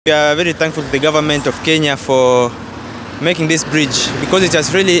We are very thankful to the government of Kenya for making this bridge because it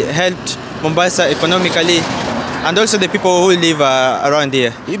has really helped Mombasa economically and also the people who live around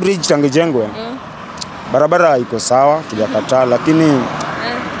here. Hii bridge tangejengwe. Barabara iko sawa, tujakataa lakini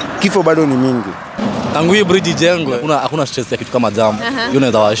kifo bado ni mingi. Tangu hii bridge ijengwe, hakuna stress ya kitu kama jam. Hiyo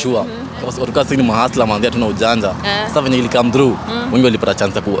inaweza washua. Watu kasi ni mahasla manzia tuna ujanja. Sasa venye ili come through, wengi walipata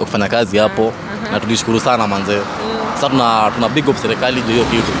chance ya kufanya kazi hapo na tulishukuru sana manze. Sasa tuna big up serikali juu hiyo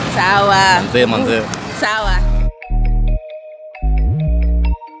kitu. Sawa. Manze. Sawa.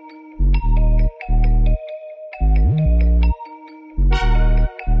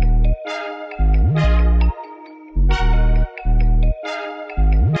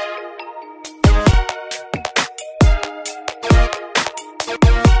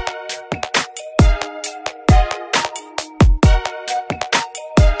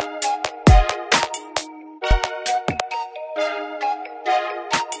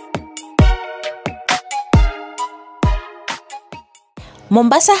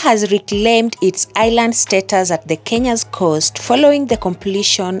 Mombasa has reclaimed its island status at the Kenya's coast following the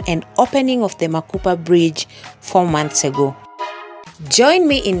completion and opening of the Makupa bridge 4 months ago. Join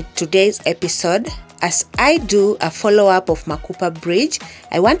me in today's episode as I do a follow-up of Makupa bridge.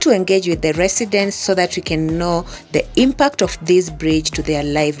 I want to engage with the residents so that we can know the impact of this bridge to their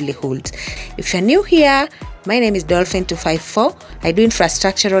livelihoods. If you're new here, my name is Dolphin254. I do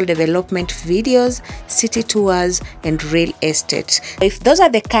infrastructural development videos, city tours, and real estate. If those are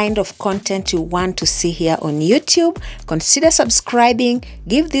the kind of content you want to see here on YouTube, consider subscribing,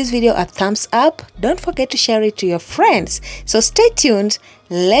 give this video a thumbs up. Don't forget to share it to your friends. So stay tuned.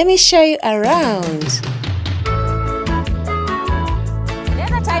 Let me show you around. The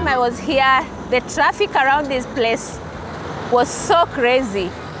other time I was here, the traffic around this place was so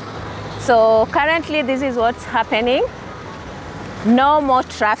crazy. So currently this is what's happening. No more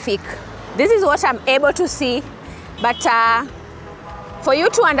traffic. This is what I'm able to see. But for you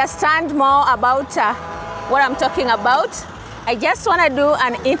to understand more about what I'm talking about, I just want to do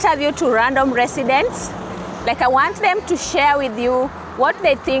an interview to random residents. Like I want them to share with you what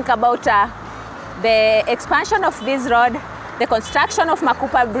they think about the expansion of this road, the construction of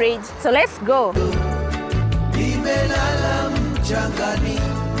Makupa Bridge. So let's go.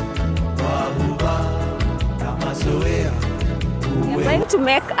 We're going to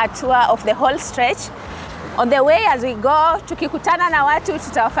make a tour of the whole stretch. On the way as we go, tukikutana na watu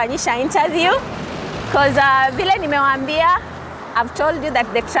tutawafanyisha interview. Because vile nimewaambia, I've told you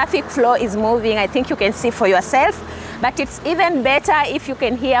that the traffic flow is moving. I think you can see for yourself. But it's even better if you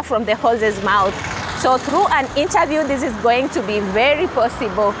can hear from the horse's mouth. So through an interview, this is going to be very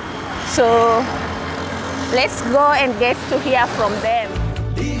possible. So let's go and get to hear from them.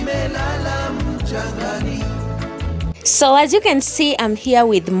 So as you can see, I'm here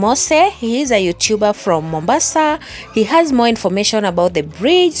with Mose. He is a YouTuber from Mombasa. He has more information about the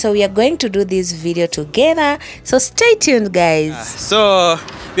bridge. So we are going to do this video together. So stay tuned, guys. So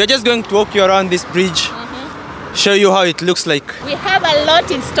we are just going to walk you around this bridge, show you how it looks like. We have a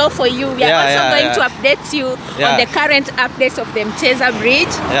lot in store for you. We are also going to update you on the current updates of the Mcheza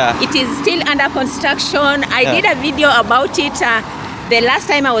Bridge. It is still under construction. I did a video about it the last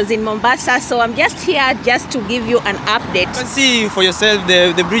time I was in Mombasa, so I'm just here just to give you an update. You can see for yourself,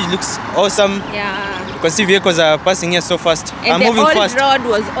 the bridge looks awesome. Yeah. You can see vehicles are passing here so fast. And the old road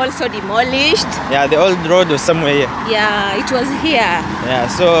was also demolished. Yeah, the old road was somewhere here. Yeah, it was here. Yeah,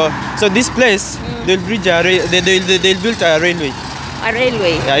 so this place, they'll build a railway. A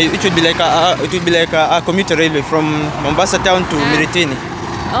railway. Yeah, it would be like a commuter railway from Mombasa town to Miritini.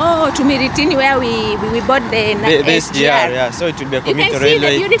 Oh, to Miritini where we bought the SGR. Yeah, so it will be a commuter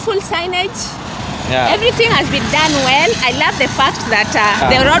railway. You can see the beautiful signage. Yeah. Everything has been done well. I love the fact that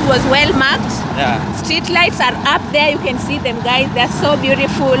the road was well marked. Yeah. Street lights are up there. You can see them, guys. They're so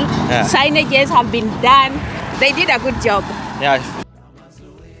beautiful. Yeah. Signages have been done. They did a good job. Yeah.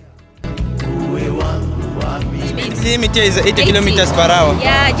 Speed limit here is 80 kilometers per hour.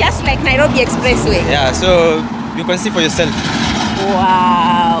 Yeah, just like Nairobi Expressway. Yeah, so you can see for yourself.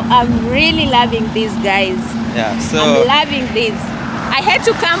 Wow, I'm really loving these guys. Yeah, so I'm loving this. I had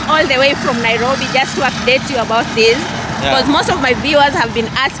to come all the way from Nairobi just to update you about this, because most of my viewers have been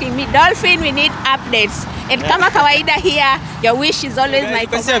asking me, Dolphin, we need updates. And kama kawaida here, your wish is always my command. You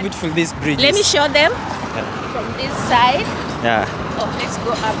can see how beautiful this bridge is. Let me show them from this side. Yeah. Oh, let's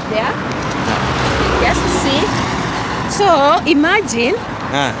go up there. Just see. So imagine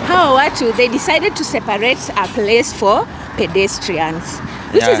how they decided to separate a place for pedestrians,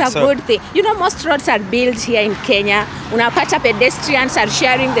 which is a good thing. You know, most roads are built here in Kenya. Unapata pedestrians are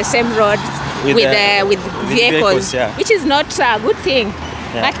sharing the same roads with vehicles, which is not a good thing.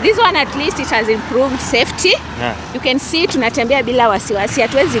 But this one at least it has improved safety. You can see tunatembea bila wasiwasi,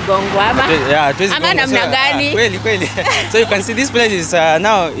 hatuwezi gongwa ama. Ama namna gani? Kweli. So you can see this place is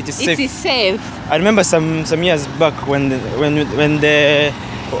now it is safe. It is safe. I remember some years back when the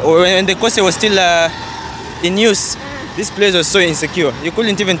Kose was still in use. This place was so insecure. You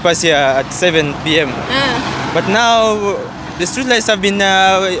couldn't even pass here at 7 p.m. But now the street lights have been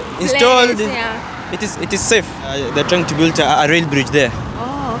installed. It is safe. They're trying to build a rail bridge there.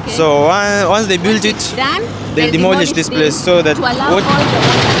 Oh, okay. So once they build it, they'll demolish this place so that to allow all the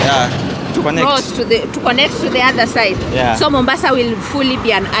water to connect to connect to the other side. So Mombasa will fully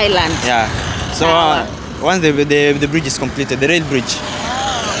be an island. So once the bridge is completed, the rail bridge.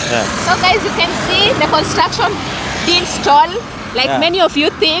 So guys, you can see the construction being stalled. Like many of you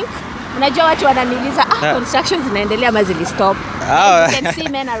think. Unajua watu wananiuliza construction zinaendelea ama zilistop. You can see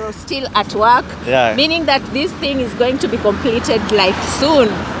men are still at work, meaning that this thing is going to be completed like soon.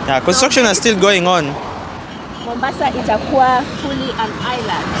 Construction is still going on. Mombasa itakuwa fully an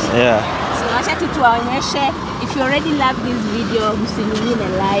island. So wacha tuwaonyeshe. If you already love this video, msinyimine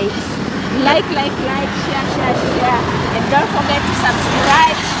likes. Like, share. And don't forget to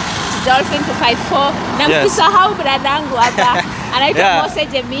subscribe to Dolphin 254. Na msisahau bradangu hapa. Anaitwa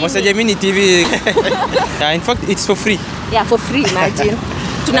Mose Gemini TV. In fact, it's for free. For free, imagine.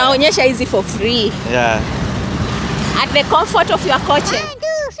 Tunaonyesha hizi for free. At the comfort of your coach. 1, 2,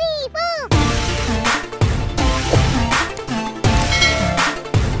 3, 4.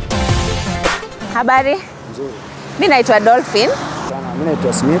 Habari? Nzuri. Mimi naitwa Dolphin. Mimi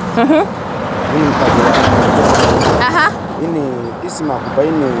naitwa Smith. Mimi ni Makupa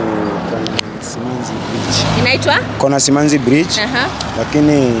Simanzi Bridge. Inaitwa? Kona Simanzi Bridge.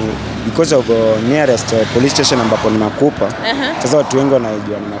 Lakini because of nearest police station ambapo ni Makupa. Sasa watu wengi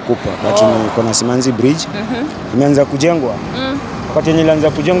wanaijua ni Makupa. But ni Kona Simanzi Bridge. Imeanza kujengwa. Wakati yenye ilianza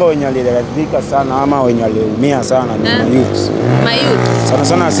kujengwa wenye waliridhika sana ama wenye waliumia sana ni mayouth.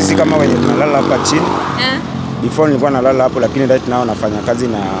 Sana sisi kama wenye tunalala hapa chini. Before nilikuwa nalala hapo, lakini right now nafanya kazi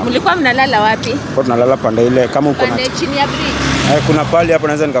na. Mlikuwa mnalala wapi? Kwa tunalala pande ile kama uko na chini ya bridge. Kuna pale hapo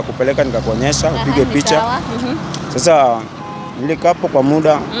naweza nikakupeleka nikakuonyesha upige picha. Sasa nilikaa hapo kwa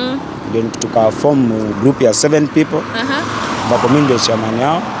muda ndio tuka form group ya 7 people. Ambapo mimi ndio chairman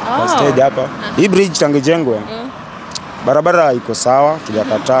yao. Stage hapa. Hii bridge tangejengwa. Barabara iko sawa,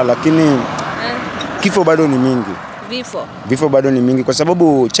 tujakataa, lakini kifo bado ni mingi. Vifo bado ni mingi kwa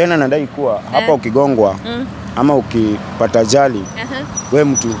sababu China nadai kuwa hapa ukigongwa ama ukipata ajali wewe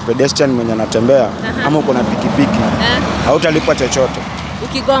mtu pedestrian mwenye anatembea ama uko na pikipiki hautalipa chochote.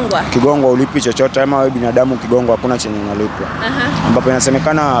 Ukigongwa ulipi chochote, ama wewe binadamu ukigongwa hakuna chenye unalipwa. Ambapo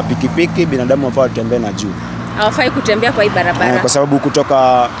inasemekana pikipiki binadamu wafaa watembee na juu. Hawafai kutembea kwa hii barabara. Kwa sababu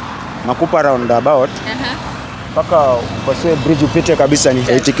kutoka Makupa roundabout mpaka upasue bridge upite kabisa ni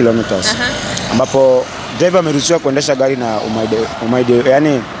 80 kilometers. Ambapo driver ameruhusiwa kuendesha gari na umaide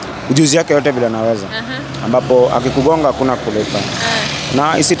yani ujuzi yake yote vile anaweza. Ambapo akikugonga hakuna kulipa.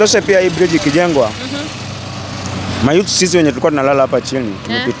 Na isitoshe pia hii bridge ikijengwa mayouth sisi wenye tulikuwa tunalala hapa chini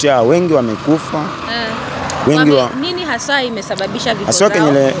tumepitia wengi wamekufa. Nini hasa imesababisha vifo zao?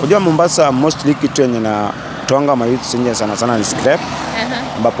 Unajua Mombasa mostly kitu yenye na toanga mayouth nje sana ni scrap.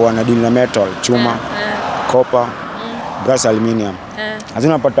 Ambapo wanadeal na metal, chuma, copper, brass, aluminium.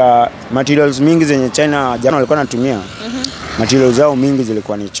 Hazina pata materials mingi zenye China jana walikuwa wanatumia. Materials zao mingi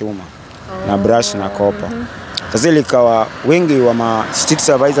zilikuwa ni chuma na brush na copper. Sasa ilikawa wengi wa ma street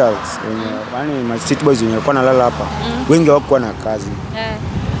supervisors, yani ma street boys wenye walikuwa nalala hapa, wengi hawakuwa na kazi.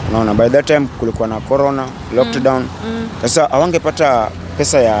 Unaona, by that time kulikuwa na corona, lockdown. Sasa hawangepata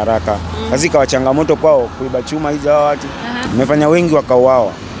pesa ya haraka. Sasa ikawa changamoto kwao kuiba chuma hizo watu. Imefanya wengi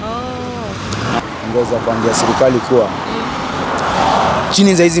wakauawa. Ngeza kuambia serikali kuwa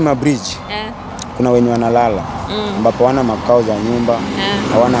chini za hizi mabridge kuna wenye wanalala ambapo wana makao za nyumba,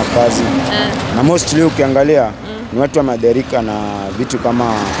 hawana kazi. Na mostly ukiangalia ni watu wa maderika na vitu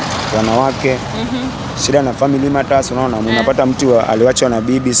kama wanawake. Shida na family matters, unaona, unapata mtu aliachwa na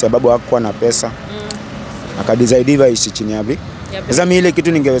bibi sababu hakuwa na pesa. Akadecide ishi chini ya bridge. Sasa mimi ile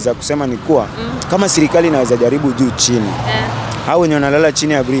kitu ningeweza kusema ni kuwa kama serikali inaweza jaribu juu chini. Hao wenye wanalala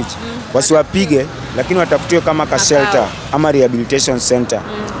chini ya bridge wasiwapige, lakini watafutiwe kama ka shelter ama rehabilitation center.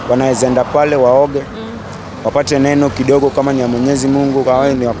 Wanaweza enda pale waoge, wapate neno kidogo kama ni ya Mwenyezi Mungu, kama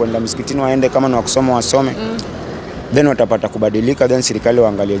ni wa kwenda msikitini waende, kama ni wa kusoma wasome. then watapata kubadilika, then serikali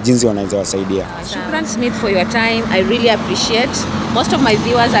waangalie jinsi wanaweza wasaidia. Shukran Smith for your time. I really appreciate. Most of my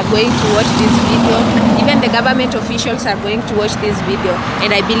viewers are going to watch this video. Even the government officials are going to watch this video,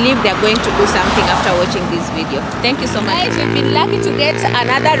 and I believe they are going to do something after watching this video. Thank you so much. Guys, we've been lucky to get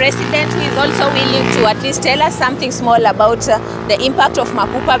another resident who is also willing to at least tell us something small about the impact of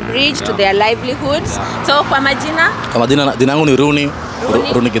Makupa Bridge to their livelihoods. So kwa majina? Kwa majina yangu ni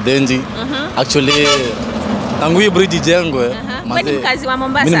Runi Kidenji. Actually tangu hii bridge ijengwe, wewe ni mkazi wa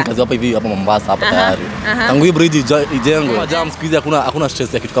Mombasa? Mimi ni mkazi hapa Mombasa hapa tayari. Tangu hii bridge ijengwe, jam siku hizi hakuna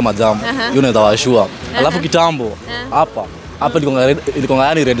stress ya kitu kama jam. Hiyo unaweza washua. Alafu kitambo hapa ilikuwa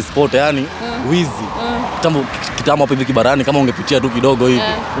yani red spot, yani wizi. Kitambo hapa hivi kibarani kama ungepitia tu kidogo hivi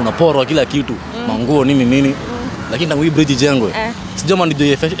unaporwa kila kitu, manguo nini. Lakini tangu hii bridge ijengwe, sijui kama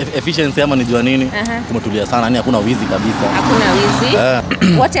ndio efficiency ama nijua nini, kumetulia sana, yani hakuna wizi kabisa. Hakuna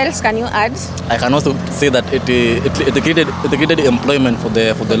wizi. What else can you add? I can also say that it created employment for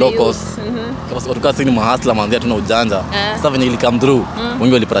the locals. Because watukaa sini mahasla manzia tuna ujanja. Sasa venye ili come through,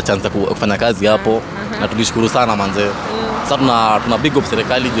 wengi walipata chance kufanya kazi hapo, na tulishukuru sana manze. Sasa tuna big up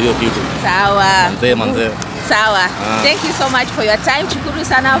serikali juu hiyo kitu. Sawa. Manze. Sawa. Thank you so much for your time. Shukuru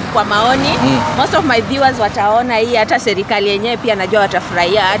sana kwa maoni. Most of my viewers wataona hii, hata serikali yenyewe pia najua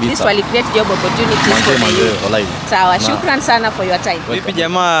watafurahia. At least wali create job opportunities for you. Sawa. Shukran sana for your time. Vipi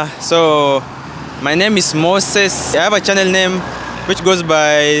jamaa? So my name is Moses. I have a channel name which goes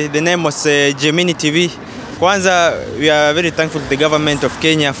by the name of Gemini TV. Kwanza, we are very thankful to the government of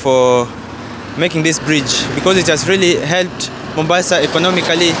Kenya for making this bridge because it has really helped Mombasa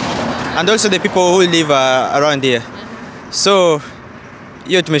economically and also the people who live around here. So,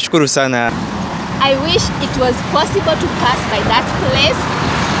 hiyo tumeshukuru sana. I wish it was possible to pass by that place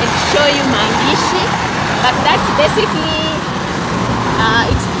and show you maandishi, but that's basically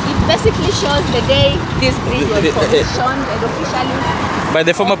it basically shows the day this bridge was commissioned and officially by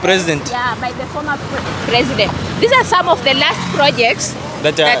the former president. Yeah, by the former president. These are some of the last projects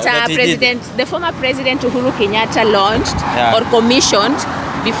that the former President Uhuru Kenyatta launched or commissioned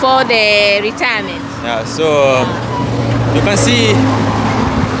before the retirement. Yeah, so you can see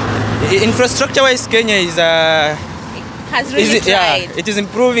infrastructure-wise Kenya is has really tried. Yeah, it is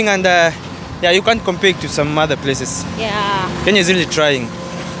improving, and you can't compare it to some other places. Yeah. Kenya is really trying.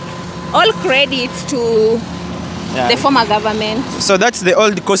 All credits to the former government. So that's the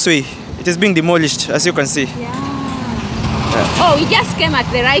old causeway. It is being demolished, as you can see. Oh, we just came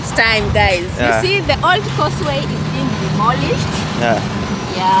at the right time, guys. You see, the old causeway is being demolished.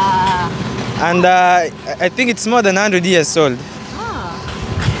 And I think it's more than 100 years old.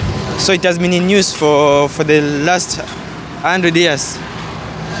 So it has been in use for the last 100 years.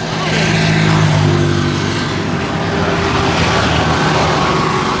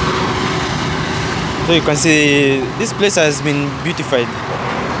 So you can see this place has been beautified.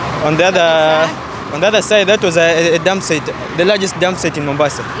 On the other side, that was a dump site, the largest dump site in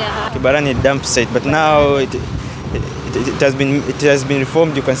Mombasa. Kibarani dump site, but now it has been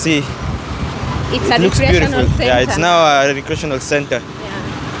reformed. You can see it looks beautiful. Center. Yeah, it's now a recreational center.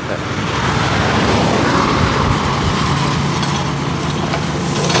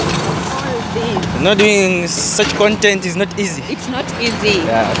 Not doing such content is not easy. It's not easy.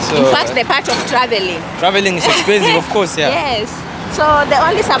 So, in fact, the part of traveling. Traveling is expensive, of course. Yes. So the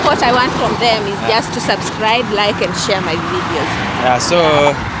only support I want from them is just to subscribe, like, and share my videos.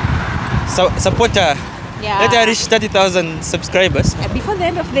 So support her. Let her reach 30,000 subscribers. Before the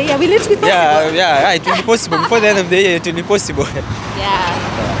end of the year, will it be possible? It will be possible. Before the end of the year, it will be possible. For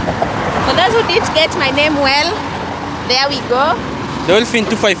those who didn't get my name well, there we go. Dolphin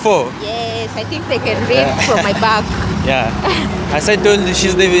 254. Yes, I think they can read from my back. As I told you,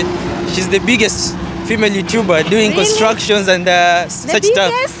 she's the biggest female YouTuber doing constructions and such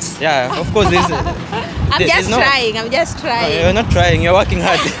biggest? stuff. Yeah, of course. I'm just trying. No, you're not trying. You're working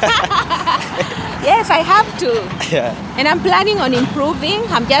hard. Yes, I have to. And I'm planning on improving.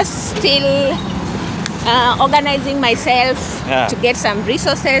 I'm just still organizing myself to get some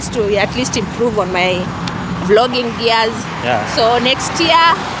resources to at least improve on my vlogging gears. So next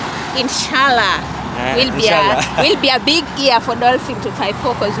year, inshallah, will be a big year for Dolphin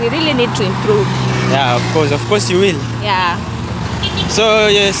 254 because we really need to improve. Of course you will. So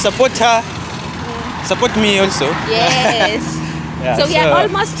support her, support me also. Yes. So we are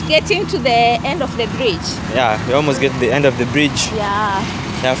almost getting to the end of the bridge. We almost get to the end of the bridge.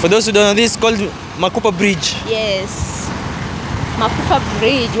 For those who don't know, this is called Makupa Bridge. Yes. Makupa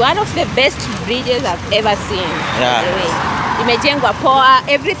Bridge, one of the best bridges I've ever seen. By the way. Imejengwa poa,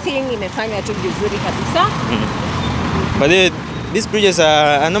 everything imefanywa tu vizuri kabisa. But these bridges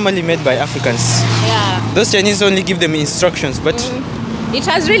are normally made by Africans. Yeah. Those Chinese only give them instructions, but it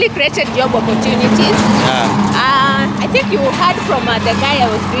has really created job opportunities. I think you heard from the guy I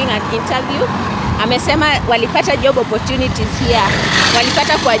was doing an interview. Amesema walipata job opportunities here.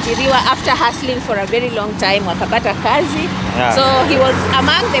 Walipata kuajiriwa after hustling for a very long time, wakapata kazi. So he was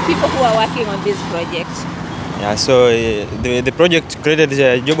among the people who are working on this project. Yeah, so the project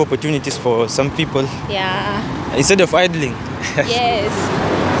created job opportunities for some people. Yeah. Instead of idling. Yes.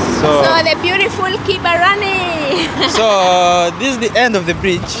 So the beautiful Kibarani. So this is the end of the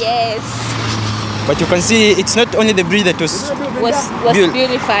bridge. Yes. But you can see it's not only the bridge that was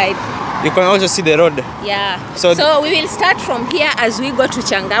beautified. You can also see the road. Yeah. So we will start from here as we go to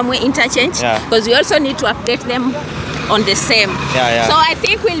Changamwe interchange, because we also need to update them on the same. So I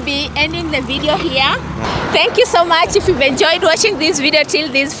think we'll be ending the video here. Thank you so much. If you've enjoyed watching this video till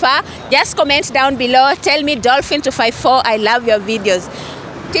this far, just comment down below. Tell me Dolphin254, I love your videos.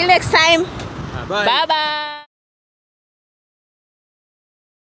 Till next time. Bye bye.